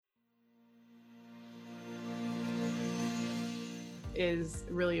is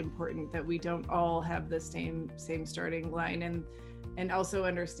really important, that we don't all have the same starting line, and also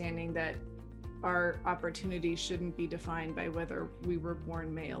understanding that our opportunities shouldn't be defined by whether we were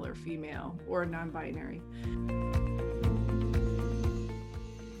born male or female or non-binary.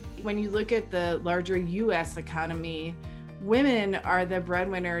 When you look at the larger US economy, women are the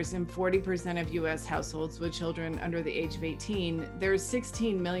breadwinners in 40% of US households with children under the age of 18. There's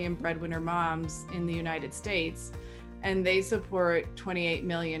 16 million breadwinner moms in the United States, and they support 28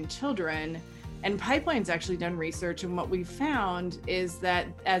 million children. And Pipeline's actually done research, and what we found is that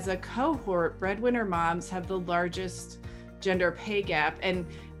as a cohort, breadwinner moms have the largest gender pay gap. And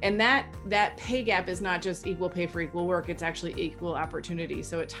that pay gap is not just equal pay for equal work, it's actually equal opportunity.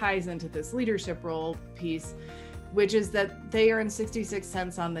 So it ties into this leadership role piece, which is that they earn 66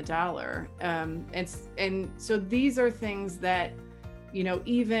 cents on the dollar. And so these are things that,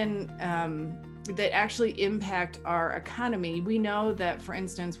 even that actually impact our economy. We know that, for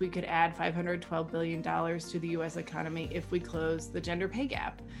instance, we could add $512 billion to the US economy if we close the gender pay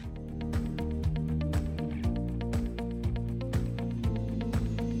gap.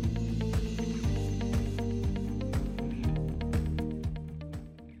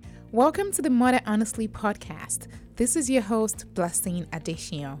 Welcome to the Mother Honestly podcast. This is your host, Blessing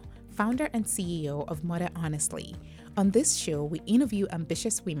Adesina, founder and CEO of Mother Honestly. On this show, we interview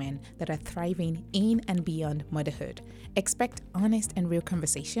ambitious women that are thriving in and beyond motherhood. Expect honest and real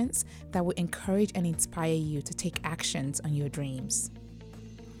conversations that will encourage and inspire you to take actions on your dreams.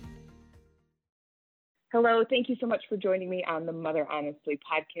 Hello, thank you so much for joining me on the Mother Honestly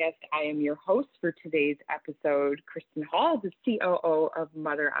podcast. I am your host for today's episode, Kristen Hall, the COO of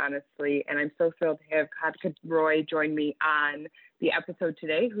Mother Honestly, and I'm so thrilled to have Kadka Roy join me on the episode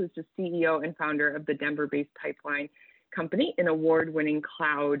today, who's the CEO and founder of the Denver-based Pipeline company, an award-winning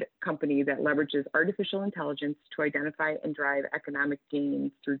cloud company that leverages artificial intelligence to identify and drive economic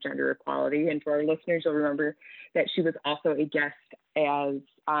gains through gender equality. And for our listeners, you'll remember that she was also a guest on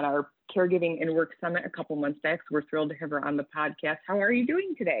our Caregiving and Work Summit a couple months back. So we're thrilled to have her on the podcast. How are you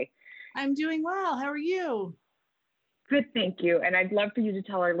doing today? I'm doing well. How are you? Good, thank you. And I'd love for you to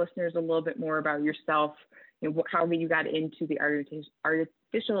tell our listeners a little bit more about yourself, how you got into the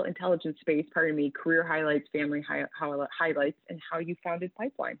artificial intelligence space, career highlights, family highlights, and how you founded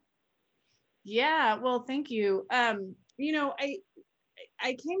Pipeline. Yeah, well, thank you.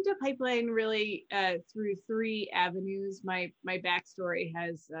 I came to Pipeline really through three avenues. My backstory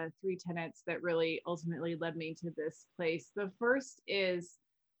has three tenets that really ultimately led me to this place. The first is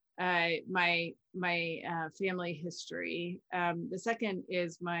my family history. The second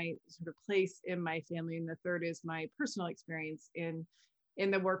is my sort of place in my family, and the third is my personal experience in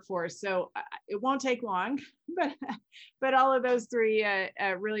the workforce. So it won't take long, but all of those three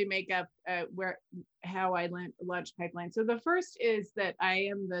really make up how I launched Pipeline. So the first is that I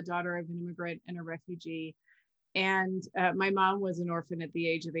am the daughter of an immigrant and a refugee, and my mom was an orphan at the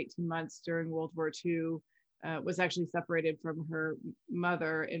age of 18 months during World War II. Was actually separated from her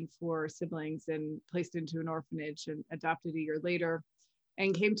mother and four siblings and placed into an orphanage and adopted a year later,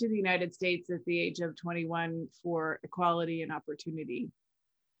 and came to the United States at the age of 21 for equality and opportunity.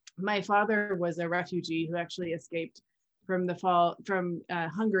 My father was a refugee who actually escaped from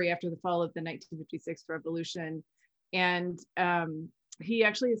Hungary after the fall of the 1956 revolution. And he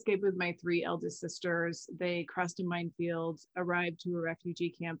actually escaped with my three eldest sisters. They crossed a minefield, arrived to a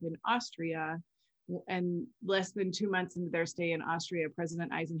refugee camp in Austria, and less than 2 months into their stay in Austria,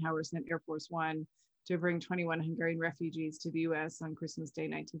 President Eisenhower sent Air Force One to bring 21 Hungarian refugees to the US on Christmas Day,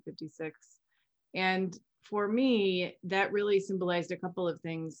 1956. And for me, that really symbolized a couple of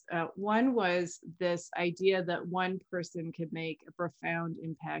things. One was this idea that one person could make a profound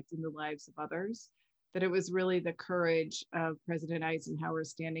impact in the lives of others, that it was really the courage of President Eisenhower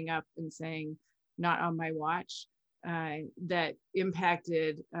standing up and saying, "Not on my watch," that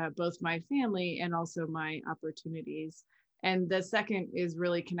impacted both my family and also my opportunities. And the second is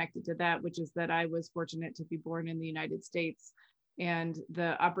really connected to that, which is that I was fortunate to be born in the United States, and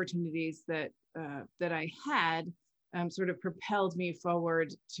the opportunities that I had sort of propelled me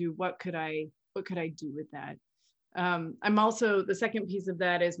forward to what could I do with that. I'm also, the second piece of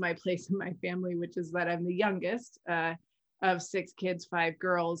that is my place in my family, which is that I'm the youngest of 6 kids, 5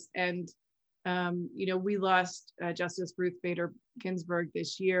 girls. And we lost Justice Ruth Bader Ginsburg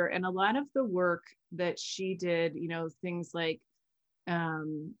this year, and a lot of the work that she did, things like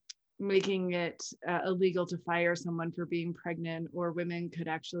making it illegal to fire someone for being pregnant, or women could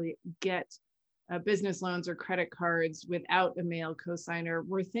actually get business loans or credit cards without a male cosigner,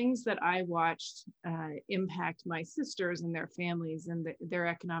 were things that I watched impact my sisters and their families and their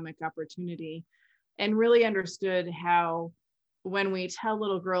economic opportunity, and really understood how when we tell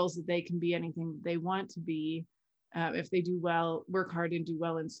little girls that they can be anything they want to be, if they do well, work hard and do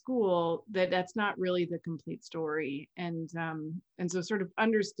well in school, that's not really the complete story. And so sort of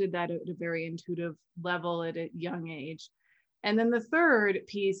understood that at a very intuitive level at a young age. And then the third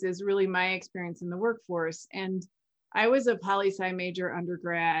piece is really my experience in the workforce. And I was a poli-sci major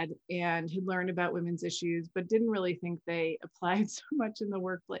undergrad and had learned about women's issues, but didn't really think they applied so much in the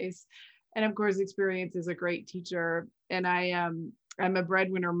workplace. And of course, experience is a great teacher. And I'm a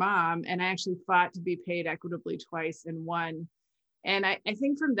breadwinner mom, and I actually fought to be paid equitably twice and won. And I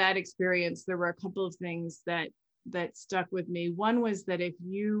think from that experience, there were a couple of things that stuck with me. One was that if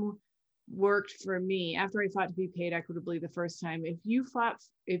you worked for me, after I fought to be paid equitably the first time, if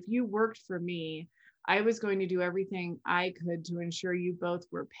you worked for me, I was going to do everything I could to ensure you both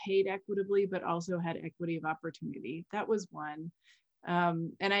were paid equitably, but also had equity of opportunity. That was one.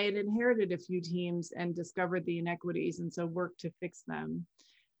 And I had inherited a few teams and discovered the inequities, and so worked to fix them.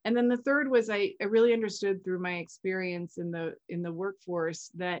 And then the third was I really understood through my experience in the workforce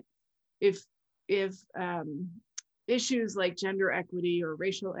that if issues like gender equity or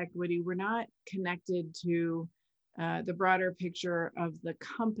racial equity were not connected to the broader picture of the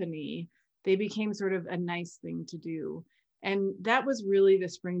company, they became sort of a nice thing to do. And that was really the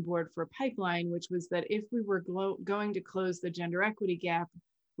springboard for Pipeline, which was that if we were going to close the gender equity gap,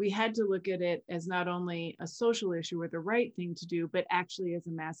 we had to look at it as not only a social issue or the right thing to do, but actually as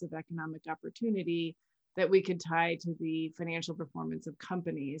a massive economic opportunity that we could tie to the financial performance of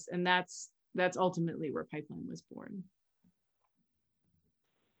companies. And that's ultimately where Pipeline was born.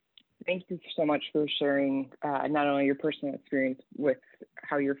 Thank you so much for sharing not only your personal experience with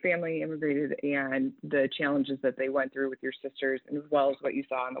how your family immigrated and the challenges that they went through with your sisters, and as well as what you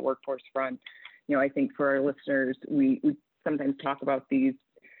saw on the workforce front. I think for our listeners, we sometimes talk about these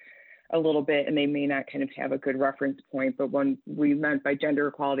a little bit, and they may not kind of have a good reference point, but when we meant by gender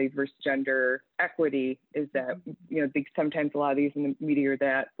equality versus gender equity is that, sometimes a lot of these in the media are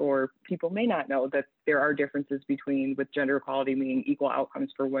that, or people may not know that there are differences between, with gender equality meaning equal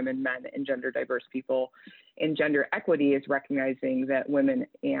outcomes for women, men, and gender diverse people. And gender equity is recognizing that women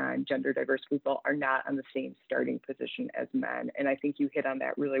and gender diverse people are not on the same starting position as men. And I think you hit on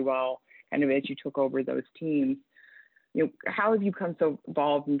that really well, kind of as you took over those teams. How have you come so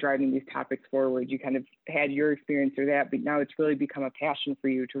involved in driving these topics forward? You kind of had your experience through that, but now it's really become a passion for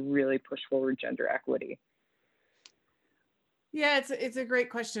you to really push forward gender equity. Yeah, it's a great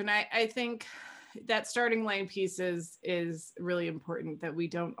question. I think that starting line piece is really important, that we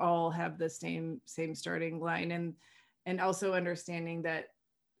don't all have the same starting line, and also understanding that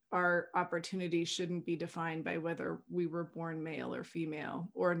our opportunities shouldn't be defined by whether we were born male or female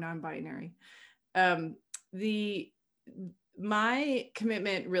or non-binary. My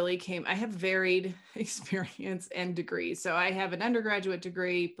commitment really came, I have varied experience and degrees. So I have an undergraduate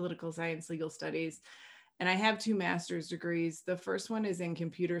degree, political science, legal studies, and I have 2 master's degrees. The first one is in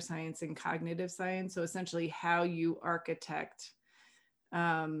computer science and cognitive science. So essentially how you architect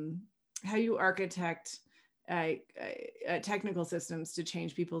technical systems to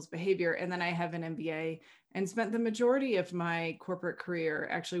change people's behavior. And then I have an MBA, and spent the majority of my corporate career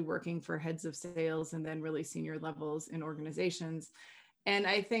actually working for heads of sales and then really senior levels in organizations. And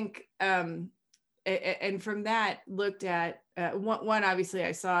I think, and from that looked at, one, obviously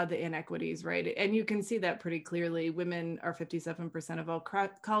I saw the inequities, right? And you can see that pretty clearly. Women are 57% of all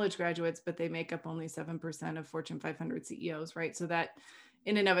college graduates, but they make up only 7% of Fortune 500 CEOs, right? So that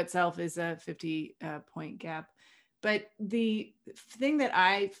in and of itself is a 50-point gap. But the thing that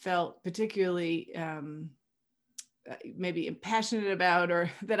I felt particularly maybe passionate about, or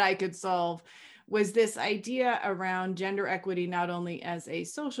that I could solve, was this idea around gender equity, not only as a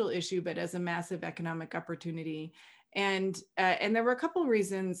social issue, but as a massive economic opportunity. And there were a couple of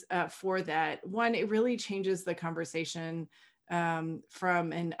reasons for that. One, it really changes the conversation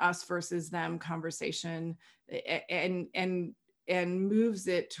from an us versus them conversation, and moves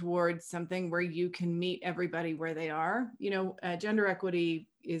it towards something where you can meet everybody where they are. Gender equity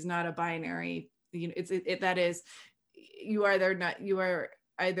is not a binary. That is, you are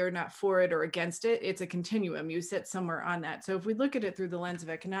either not for it or against it. It's a continuum. You sit somewhere on that. So if we look at it through the lens of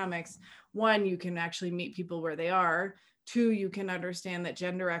economics, 1, you can actually meet people where they are. 2, you can understand that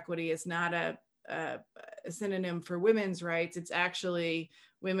gender equity is not a synonym for women's rights. It's actually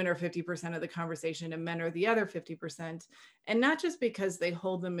women are 50% of the conversation and men are the other 50%. And not just because they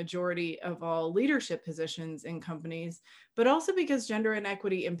hold the majority of all leadership positions in companies, but also because gender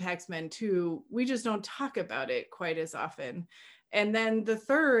inequity impacts men too. We just don't talk about it quite as often. And then the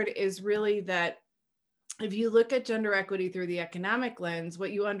third is really that if you look at gender equity through the economic lens,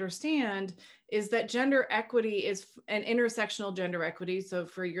 what you understand is that gender equity is an intersectional gender equity. So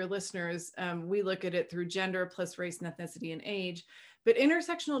for your listeners, we look at it through gender plus race and ethnicity and age. But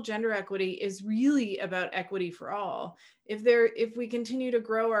intersectional gender equity is really about equity for all. If we continue to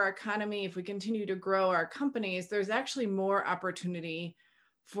grow our economy, if we continue to grow our companies, there's actually more opportunity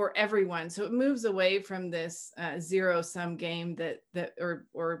for everyone. So it moves away from this zero-sum game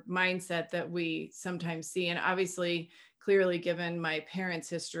or mindset that we sometimes see. And obviously, clearly, given my parents'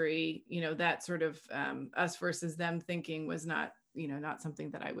 history, that sort of us versus them thinking was not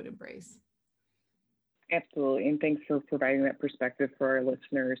something that I would embrace. Absolutely. And thanks for providing that perspective for our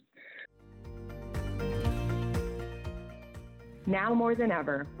listeners. Now more than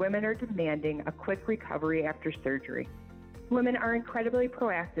ever, women are demanding a quick recovery after surgery. Women are incredibly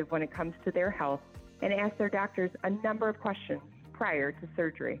proactive when it comes to their health and ask their doctors a number of questions prior to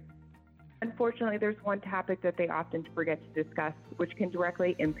surgery. Unfortunately, there's one topic that they often forget to discuss, which can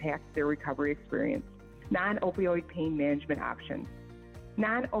directly impact their recovery experience: non-opioid pain management options.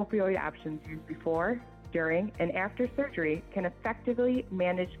 Non-opioid options used before, during, and after surgery can effectively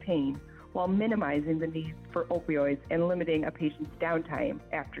manage pain while minimizing the need for opioids and limiting a patient's downtime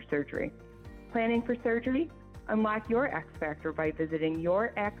after surgery. Planning for surgery? Unlock your X Factor by visiting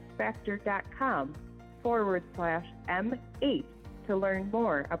yourxfactor.com/M8 to learn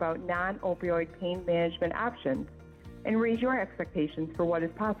more about non-opioid pain management options and raise your expectations for what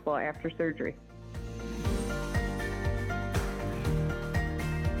is possible after surgery.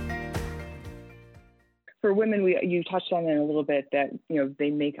 For women, you touched on it a little bit that,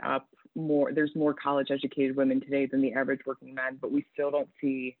 they make up more, there's more college educated women today than the average working man, but we still don't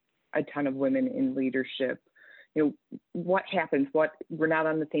see a ton of women in leadership. What happens? We're not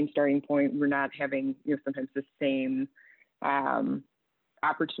on the same starting point. We're not having, sometimes the same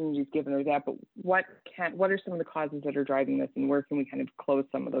opportunities given or that, but what are some of the causes that are driving this, and where can we kind of close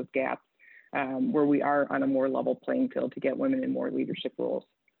some of those gaps where we are on a more level playing field to get women in more leadership roles?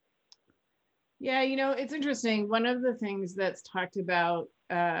 Yeah, it's interesting. One of the things that's talked about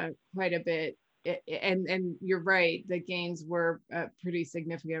quite a bit, and you're right, the gains were pretty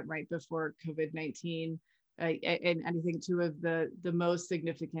significant right before COVID-19. And I think two of the most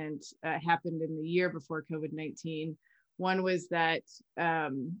significant happened in the year before COVID-19. One was that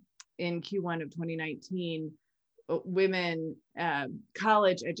in Q1 of 2019, women,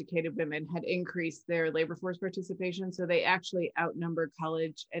 college educated women had increased their labor force participation. So they actually outnumbered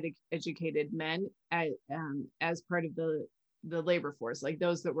college educated men as part of the labor force, like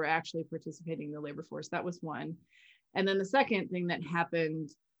those that were actually participating in the labor force. That was one. And then the second thing that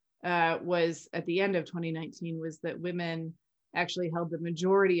happened was at the end of 2019 was that women actually held the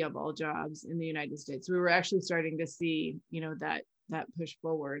majority of all jobs in the United States. We were actually starting to see, that push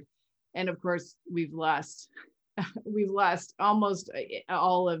forward. And of course, we've lost almost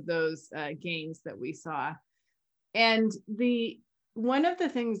all of those gains that we saw. And one of the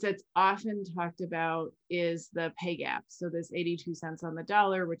things that's often talked about is the pay gap. So this 82 cents on the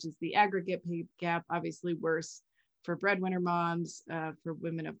dollar, which is the aggregate pay gap, obviously worse for breadwinner moms, for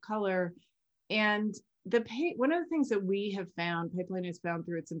women of color. And one of the things that we have found, Pipeline has found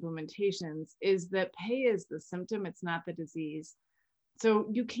through its implementations, is that pay is the symptom, it's not the disease. So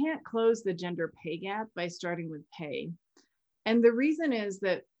you can't close the gender pay gap by starting with pay. And the reason is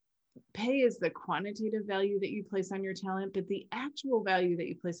that pay is the quantitative value that you place on your talent, but the actual value that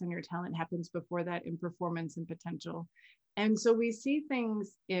you place on your talent happens before that in performance and potential. And so we see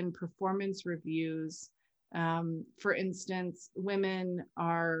things in performance reviews. For instance, women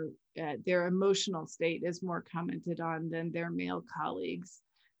are, their emotional state is more commented on than their male colleagues.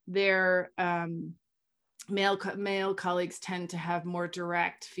 Their male colleagues tend to have more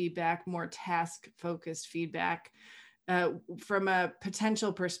direct feedback, more task-focused feedback from a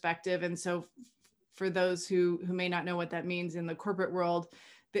potential perspective. And so for those who may not know what that means in the corporate world,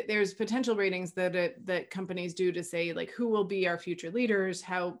 there's potential ratings that companies do to say, like, who will be our future leaders?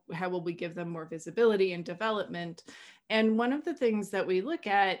 How will we give them more visibility and development? And one of the things that we look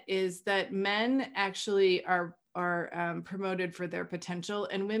at is that men actually are promoted for their potential,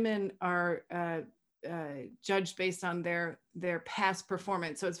 and women are judged based on their past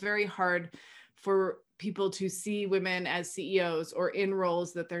performance. So it's very hard for people to see women as CEOs or in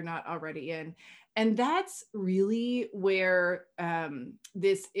roles that they're not already in. And that's really where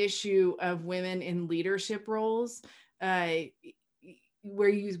this issue of women in leadership roles, where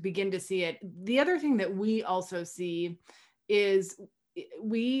you begin to see it. The other thing that we also see is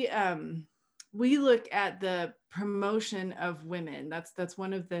we look at the promotion of women. That's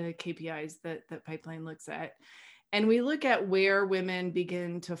one of the KPIs that Pipeline looks at. And we look at where women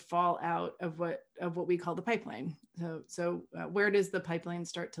begin to fall out of what we call the pipeline. So where does the pipeline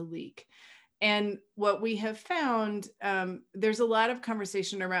start to leak? And what we have found, there's a lot of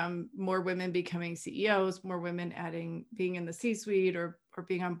conversation around more women becoming CEOs, more women being in the C-suite or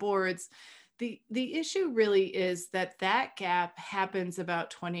being on boards. The issue really is that gap happens about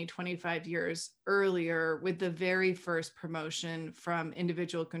 20, 25 years earlier with the very first promotion from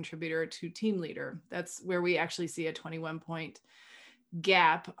individual contributor to team leader. That's where we actually see a 21-point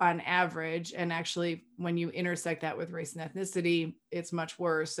gap on average. And actually, when you intersect that with race and ethnicity, it's much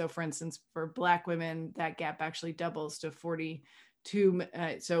worse. So for instance, for Black women, that gap actually doubles to 42.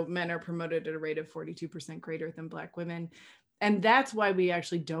 So men are promoted at a rate of 42% greater than Black women. And that's why we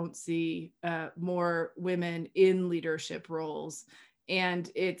actually don't see more women in leadership roles. And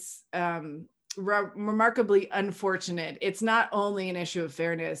it's remarkably unfortunate. It's not only an issue of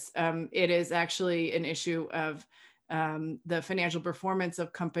fairness, it is actually an issue of the financial performance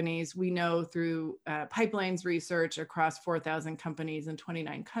of companies. We know through Pipeline's research across 4,000 companies in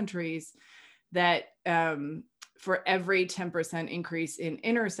 29 countries that for every 10% increase in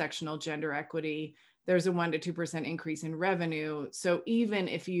intersectional gender equity, there's a 1 to 2% increase in revenue. So even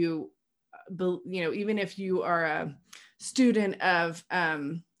if even if you are a student of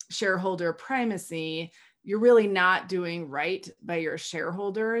shareholder primacy, you're really not doing right by your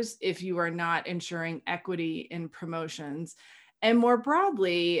shareholders if you are not ensuring equity in promotions. And more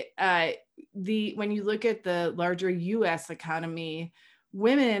broadly, when you look at the larger US economy,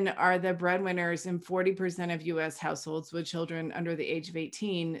 women are the breadwinners in 40% of US households with children under the age of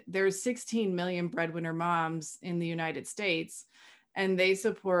 18. There's 16 million breadwinner moms in the United States, and they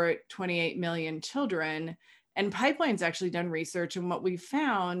support 28 million children. And Pipeline's actually done research, and what we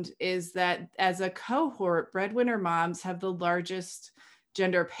found is that as a cohort, breadwinner moms have the largest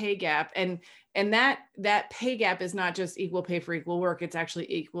gender pay gap. And that pay gap is not just equal pay for equal work, it's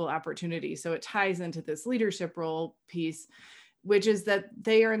actually equal opportunity. So it ties into this leadership role piece, which is that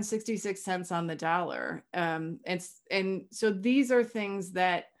they earn 66 cents on the dollar. And so these are things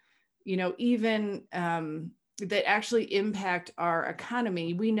that, even that actually impact our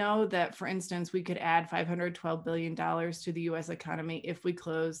economy. We know that, for instance, we could add $512 billion to the US economy if we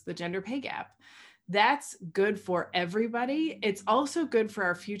close the gender pay gap. That's good for everybody. It's also good for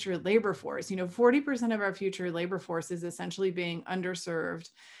our future labor force. 40% of our future labor force is essentially being underserved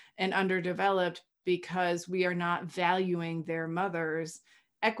and underdeveloped because we are not valuing their mothers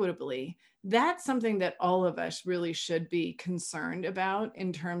equitably. That's something that all of us really should be concerned about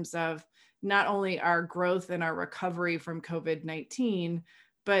in terms of not only our growth and our recovery from COVID-19,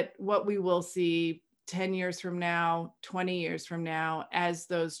 but what we will see 10 years from now, 20 years from now, as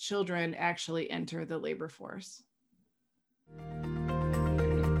those children actually enter the labor force.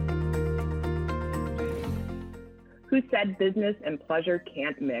 Who said business and pleasure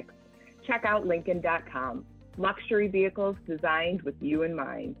can't mix? Check out Lincoln.com. Luxury vehicles designed with you in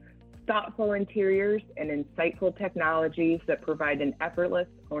mind. Thoughtful interiors and insightful technologies that provide an effortless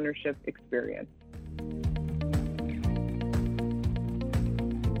ownership experience.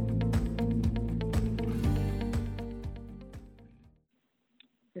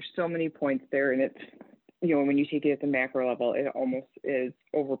 There's so many points there, and it's, when you take it at the macro level, it almost is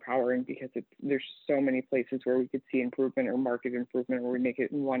overpowering because there's so many places where we could see improvement or market improvement where we make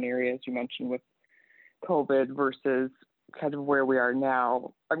it in one area, as you mentioned, with COVID versus kind of where we are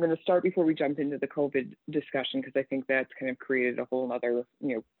now. I'm going to start before we jump into the COVID discussion, because I think that's kind of created a whole other,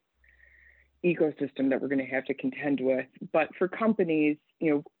 ecosystem that we're going to have to contend with. But for companies,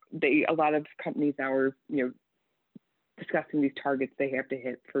 a lot of companies now are, discussing these targets they have to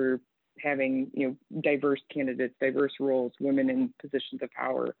hit for having, diverse candidates, diverse roles, women in positions of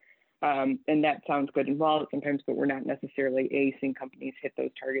power. And that sounds good and well sometimes, but we're not necessarily A, seeing companies hit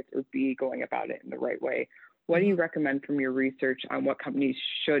those targets, or B, going about it in the right way. What do you recommend from your research on what companies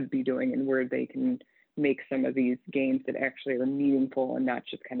should be doing and where they can make some of these gains that actually are meaningful and not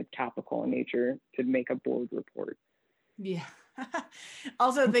just kind of topical in nature to make a board report? Yeah.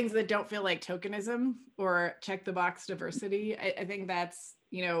 Also things that don't feel like tokenism or check the box diversity. I think that's,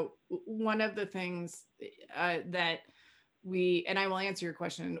 one of the things that and I will answer your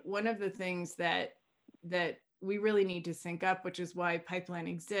question. One of the things that we really need to sync up, which is why Pipeline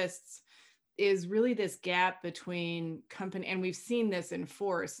exists, is really this gap between company, and we've seen this in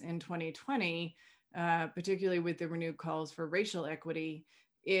force in 2020, particularly with the renewed calls for racial equity,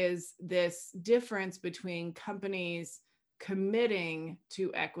 is this difference between companies committing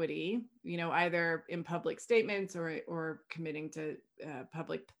to equity, either in public statements or committing to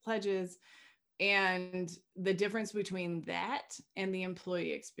public pledges, and the difference between that and the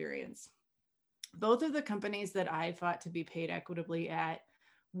employee experience. both of the companies that I fought to be paid equitably at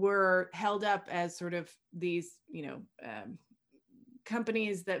were held up as sort of these,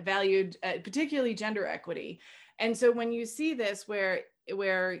 companies that valued particularly gender equity. And so when you see this where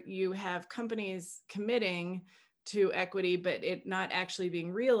you have companies committing to equity, but it not actually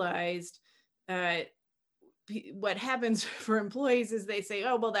being realized, what happens for employees is they say,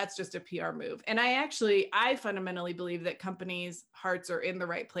 oh, well, that's just a PR move. And I fundamentally believe that companies' hearts are in the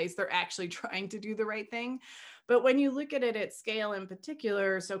right place. They're actually trying to do the right thing. But when you look at it at scale in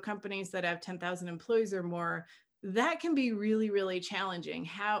particular, so companies that have 10,000 employees or more, that can be really, really challenging.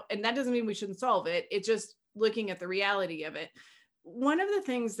 And that doesn't mean we shouldn't solve it. It's just looking at the reality of it. One of the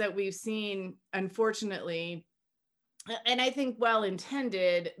things that we've seen, unfortunately, and I think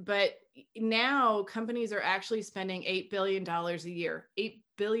well-intended, but now companies are actually spending $8 billion a year, $8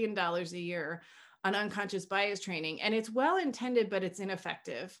 billion a year on unconscious bias training. And it's well-intended, but it's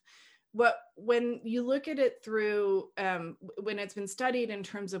ineffective. When you look at it through, when it's been studied in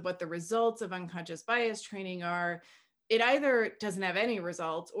terms of what the results of unconscious bias training are, it either doesn't have any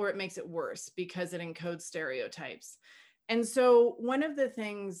results or it makes it worse because it encodes stereotypes. And so one of the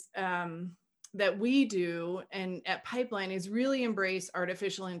things that we do and at Pipeline is really embrace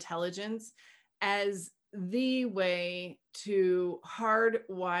artificial intelligence as the way to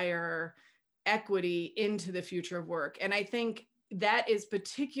hardwire equity into the future of work. And I think that is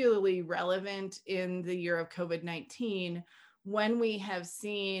particularly relevant in the year of COVID-19, when we have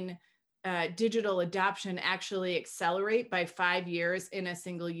seen digital adoption actually accelerate by 5 years in a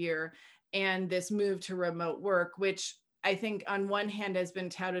single year, and this move to remote work, which I think on one hand has been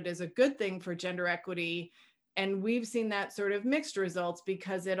touted as a good thing for gender equity. And we've seen that sort of mixed results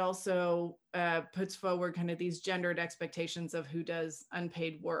because it also puts forward kind of these gendered expectations of who does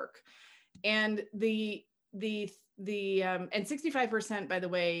unpaid work. And and 65%, by the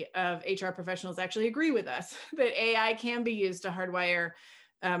way, of HR professionals actually agree with us that AI can be used to hardwire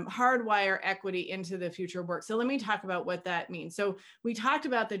equity into the future work. So let me talk about what that means. So we talked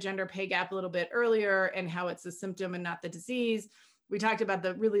about the gender pay gap a little bit earlier and how it's a symptom and not the disease. We talked about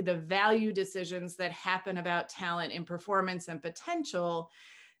the value decisions that happen about talent and performance and potential.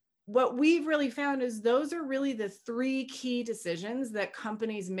 What we've really found is those are really the 3 key decisions that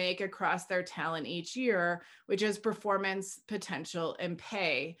companies make across their talent each year, which is performance, potential, and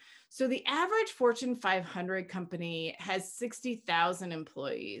pay. So the average Fortune 500 company has 60,000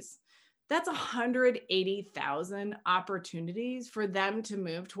 employees. That's 180,000 opportunities for them to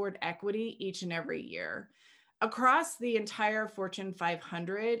move toward equity each and every year. Across the entire Fortune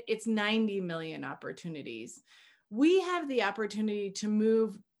 500, it's 90 million opportunities. We have the opportunity to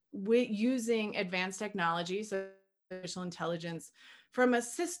move using advanced technology, so artificial intelligence, from a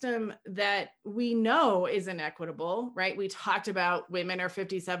system that we know is inequitable, right? We talked about women are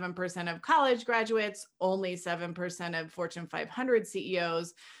 57% of college graduates, only 7% of Fortune 500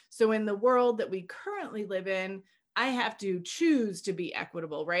 CEOs. So in the world that we currently live in, I have to choose to be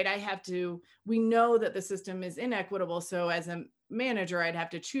equitable, right? We know that the system is inequitable. So as a manager, I'd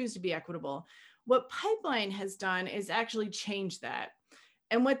have to choose to be equitable. What Pipeline has done is actually change that.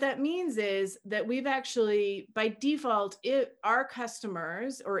 And what that means is that we've actually, by default, our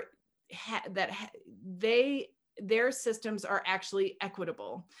customers their systems are actually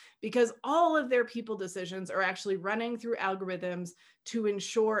equitable because all of their people decisions are actually running through algorithms to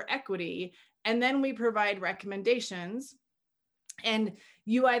ensure equity. And then we provide recommendations, and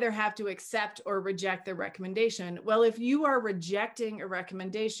you either have to accept or reject the recommendation. Well, if you are rejecting a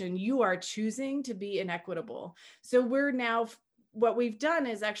recommendation, you are choosing to be inequitable. So what we've done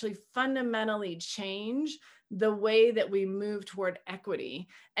is actually fundamentally change the way that we move toward equity.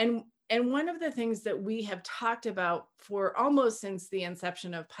 And one of the things that we have talked about for almost since the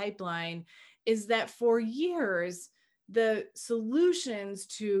inception of Pipeline is that for years, the solutions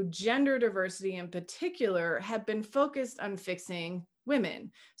to gender diversity in particular have been focused on fixing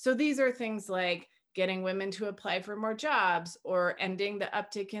women. So these are things like getting women to apply for more jobs or ending the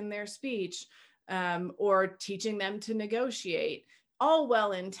uptick in their speech, or teaching them to negotiate, all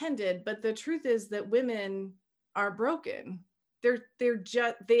well-intended, but the truth is that women are broken.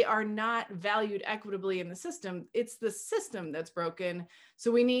 They are not valued equitably in the system. It's the system that's broken.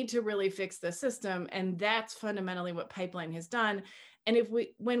 So we need to really fix the system. And that's fundamentally what Pipeline has done. And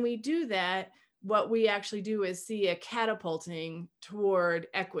when we do that, what we actually do is see a catapulting toward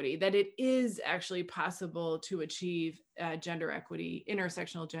equity, that it is actually possible to achieve gender equity,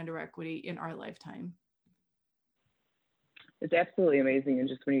 intersectional gender equity in our lifetime. It's absolutely amazing. And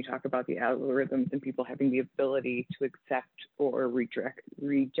just when you talk about the algorithms and people having the ability to accept or reject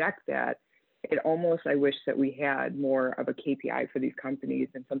that, it almost, I wish that we had more of a KPI for these companies,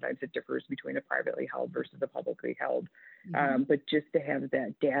 and sometimes it differs between a privately held versus a publicly held. But just to have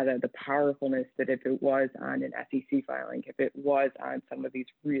that data, the powerfulness that if it was on an SEC filing, if it was on some of these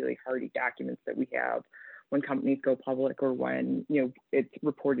really hardy documents that we have when companies go public, or when, you know, it's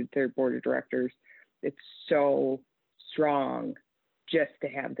reported to their board of directors, it's so strong just to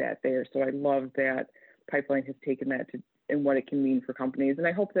have that there. So I love that Pipeline has taken that to, and what it can mean for companies. And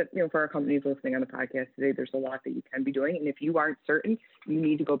I hope that, you know, for our companies listening on the podcast today, there's a lot that you can be doing. And if you aren't certain, you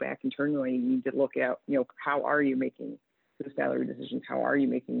need to go back internally. You need to look at, you know, how are you making those salary decisions? How are you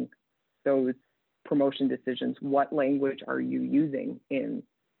making those promotion decisions? What language are you using in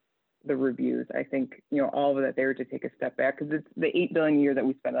the reviews? I think, you know, all of that there to take a step back, because it's the $8 billion a year that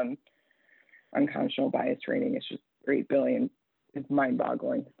we spend on unconscionable bias training. It's just $8 billion. It's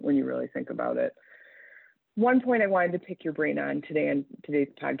mind-boggling when you really think about it. One point I wanted to pick your brain on today on today's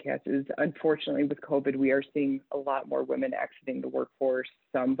podcast is, unfortunately, with COVID, we are seeing a lot more women exiting the workforce,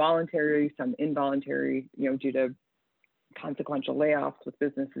 some voluntary, some involuntary, you know, due to consequential layoffs, with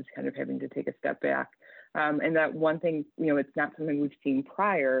businesses kind of having to take a step back. And that one thing, you know, it's not something we've seen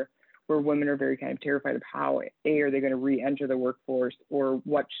prior, where women are very kind of terrified of how, are they going to re-enter the workforce, or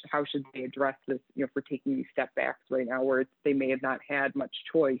how should they address this, you know, for taking these step backs right now, where they may have not had much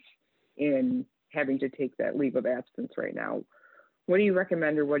choice in having to take that leave of absence right now. What do you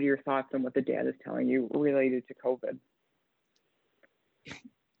recommend, or what are your thoughts on what the data is telling you related to COVID?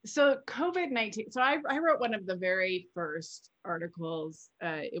 So COVID-19, so I wrote one of the very first articles.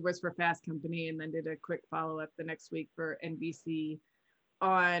 It was for Fast Company, and then did a quick follow-up the next week for NBC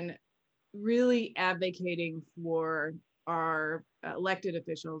on really advocating for our elected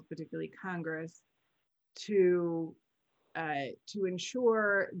officials, particularly Congress, to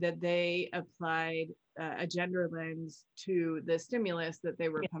ensure that they applied a gender lens to the stimulus that they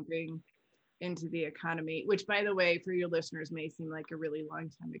were pumping into the economy, which, by the way, for your listeners may seem like a really long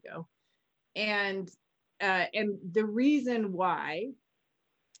time ago. And the reason why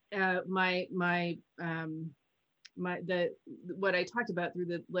what I talked about through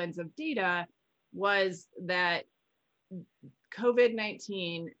the lens of data was that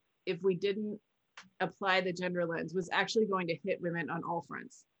COVID-19, if we didn't apply the gender lens, was actually going to hit women on all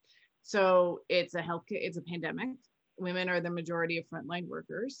fronts. So it's a pandemic. Women are the majority of frontline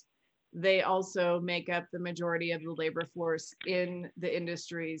workers. They also make up the majority of the labor force in the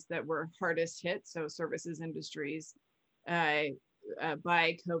industries that were hardest hit, so services industries, by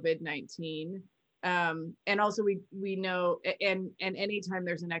COVID-19. And also we know, and anytime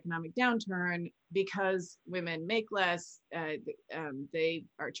there's an economic downturn, because women make less, they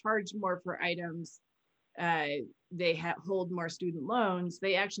are charged more for items, they hold more student loans,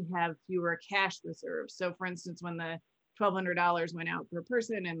 they actually have fewer cash reserves. So for instance, when the $1,200 went out per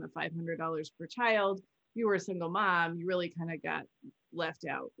person and the $500 per child, if you were a single mom, you really kind of got left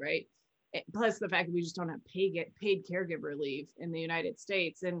out, right? Plus the fact that we just don't have paid caregiver leave in the United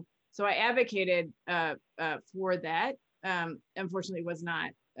States. And so I advocated for that. Unfortunately, it was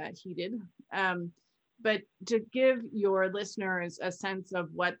not heeded. But to give your listeners a sense of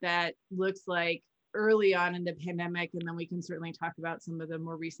what that looks like early on in the pandemic, and then we can certainly talk about some of the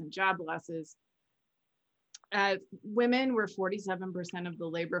more recent job losses. Women were 47% of the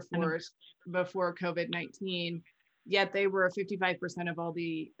labor force before COVID-19, yet they were 55% of all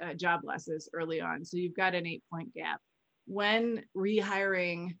the job losses early on. So you've got an 8-point gap. When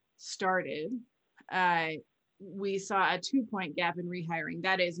rehiring started, we saw a 2-point gap in rehiring.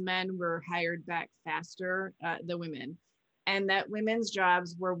 That is, men were hired back faster than women, and that women's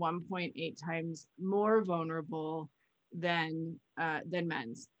jobs were 1.8 times more vulnerable than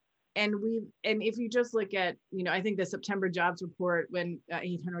men's. And if you just look at, you know, I think the September jobs report, when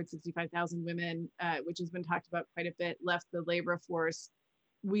 865,000 women, which has been talked about quite a bit, left the labor force,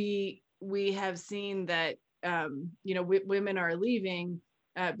 we have seen that, you know, women are leaving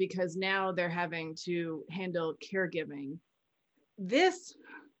because now they're having to handle caregiving. This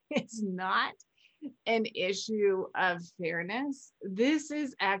is not an issue of fairness. This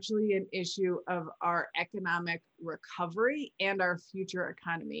is actually an issue of our economic recovery and our future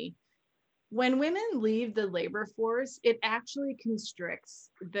economy. When women leave the labor force, it actually constricts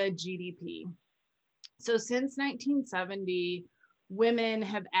the GDP. So since 1970, women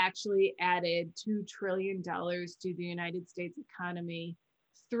have actually added $2 trillion to the United States economy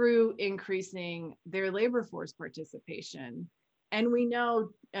through increasing their labor force participation. And we know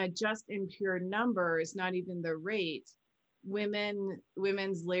just in pure numbers, not even the rate,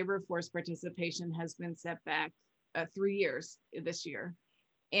 women's labor force participation has been set back 3 years this year.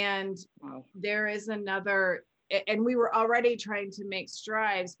 And wow. There is another and we were already trying to make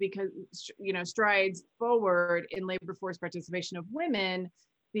strides forward in labor force participation of women,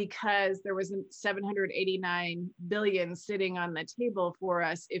 because there was 789 billion sitting on the table for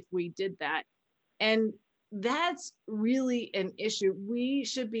us if we did that. And that's really an issue. We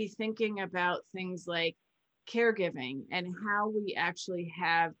should be thinking about things like caregiving and how we actually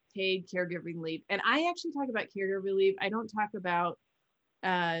have paid caregiving leave. And I actually talk about caregiver leave. I don't talk about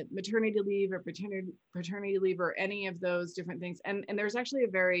maternity leave or paternity leave or any of those different things. And there's actually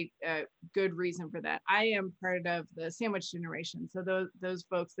a very good reason for that. I am part of the sandwich generation. So those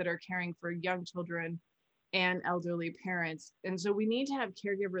folks that are caring for young children and elderly parents. And so we need to have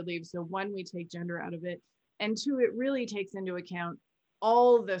caregiver leave. So one, we take gender out of it. And two, it really takes into account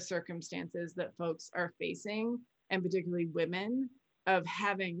all the circumstances that folks are facing, and particularly women, of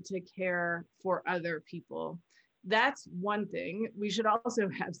having to care for other people. That's one thing. We should also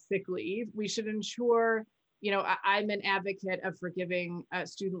have sick leave. We should ensure, I'm an advocate of forgiving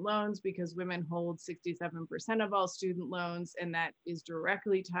student loans, because women hold 67% of all student loans, and that is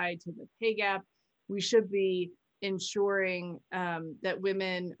directly tied to the pay gap. We should be ensuring that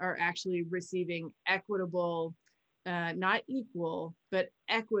women are actually receiving equitable, not equal, but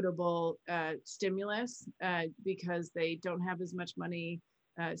equitable stimulus, because they don't have as much money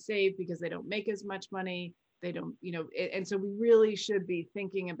saved, because they don't make as much money. They don't, and so we really should be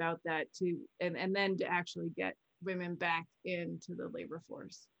thinking about that too, and then to actually get women back into the labor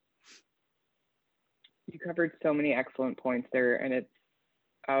force. You covered so many excellent points there, and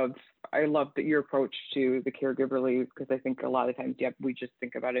I love that your approach to the caregiver leave, because I think a lot of times, we just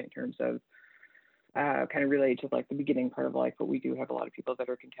think about it in terms of kind of related to like the beginning part of life, but we do have a lot of people that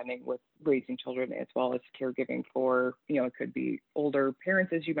are contending with raising children as well as caregiving for, it could be older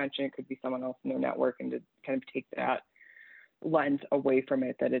parents, as you mentioned, it could be someone else in their network, and to kind of take that lens away from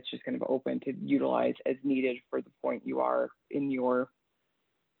it, that it's just kind of open to utilize as needed for the point you are in your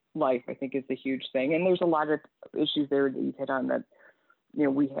life, I think is the huge thing. And there's a lot of issues there that you hit on that,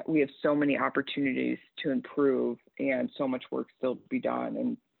 we have so many opportunities to improve and so much work still to be done.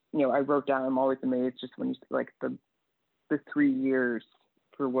 And I wrote down, I'm always amazed just when you like the 3 years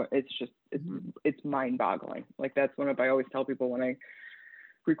for what it's mind boggling. Like that's I always tell people when I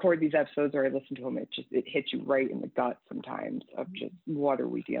record these episodes or I listen to them, it hits you right in the gut sometimes of just what are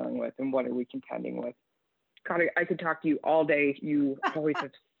we dealing with and what are we contending with. God, I could talk to you all day. You always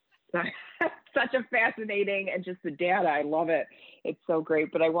have such a fascinating, and just the data, I love it. It's so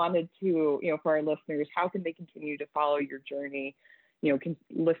great. But I wanted to, for our listeners, how can they continue to follow your journey? Can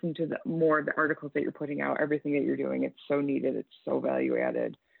listen to more of the articles that you're putting out, everything that you're doing. It's so needed. It's so value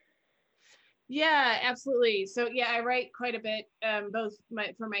added. Yeah, absolutely. So I write quite a bit, both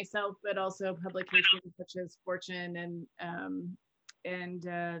for myself, but also publications such as Fortune and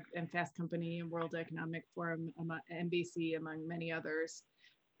Fast Company and World Economic Forum, NBC, among many others.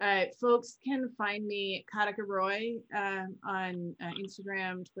 Folks can find me, Katika Roy, on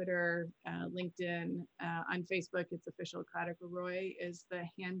Instagram, Twitter, LinkedIn, on Facebook. It's official. Katika Roy is the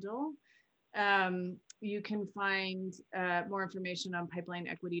handle. You can find more information on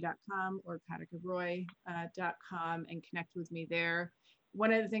pipelineequity.com or katikaroy.com and connect with me there.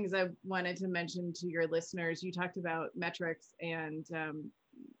 One of the things I wanted to mention to your listeners, you talked about metrics and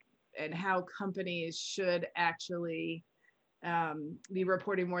how companies should actually be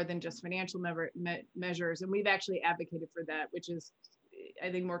reporting more than just financial measures. And we've actually advocated for that, which is, I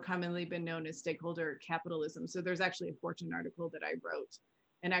think, more commonly been known as stakeholder capitalism. So there's actually a Fortune article that I wrote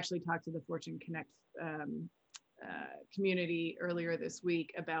and actually talked to the Fortune Connect community earlier this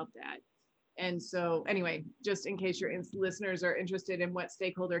week about that. And so anyway, just in case your listeners are interested in what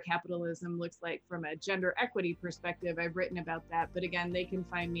stakeholder capitalism looks like from a gender equity perspective, I've written about that. But again, they can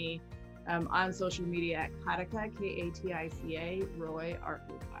find me on social media at Katika, Katica, Roy,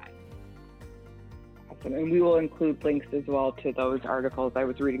 R-O-Y. Awesome. And we will include links as well to those articles. I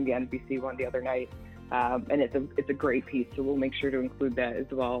was reading the NBC one the other night, and it's a great piece. So we'll make sure to include that as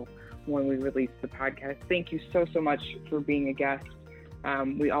well when we release the podcast. Thank you so much for being a guest.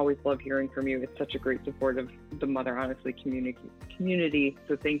 We always love hearing from you. It's such a great support of the Mother Honestly community.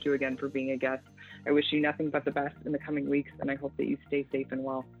 So thank you again for being a guest. I wish you nothing but the best in the coming weeks, and I hope that you stay safe and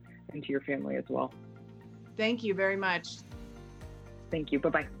well, and to your family as well. Thank you very much. Thank you.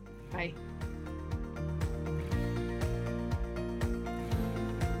 Bye-bye. Bye.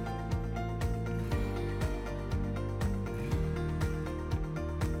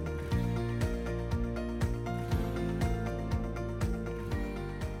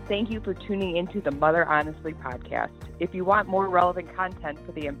 Thank you for tuning into the Mother Honestly podcast. If you want more relevant content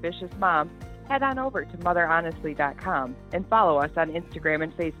for the ambitious mom, head on over to motherhonestly.com and follow us on Instagram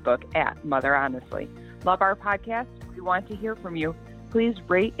and Facebook at Mother Honestly. Love our podcast? We want to hear from you. Please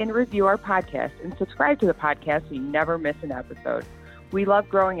rate and review our podcast and subscribe to the podcast so you never miss an episode. We love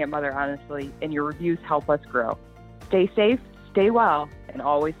growing at Mother Honestly, and your reviews help us grow. Stay safe, stay well, and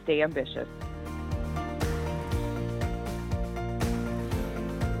always stay ambitious.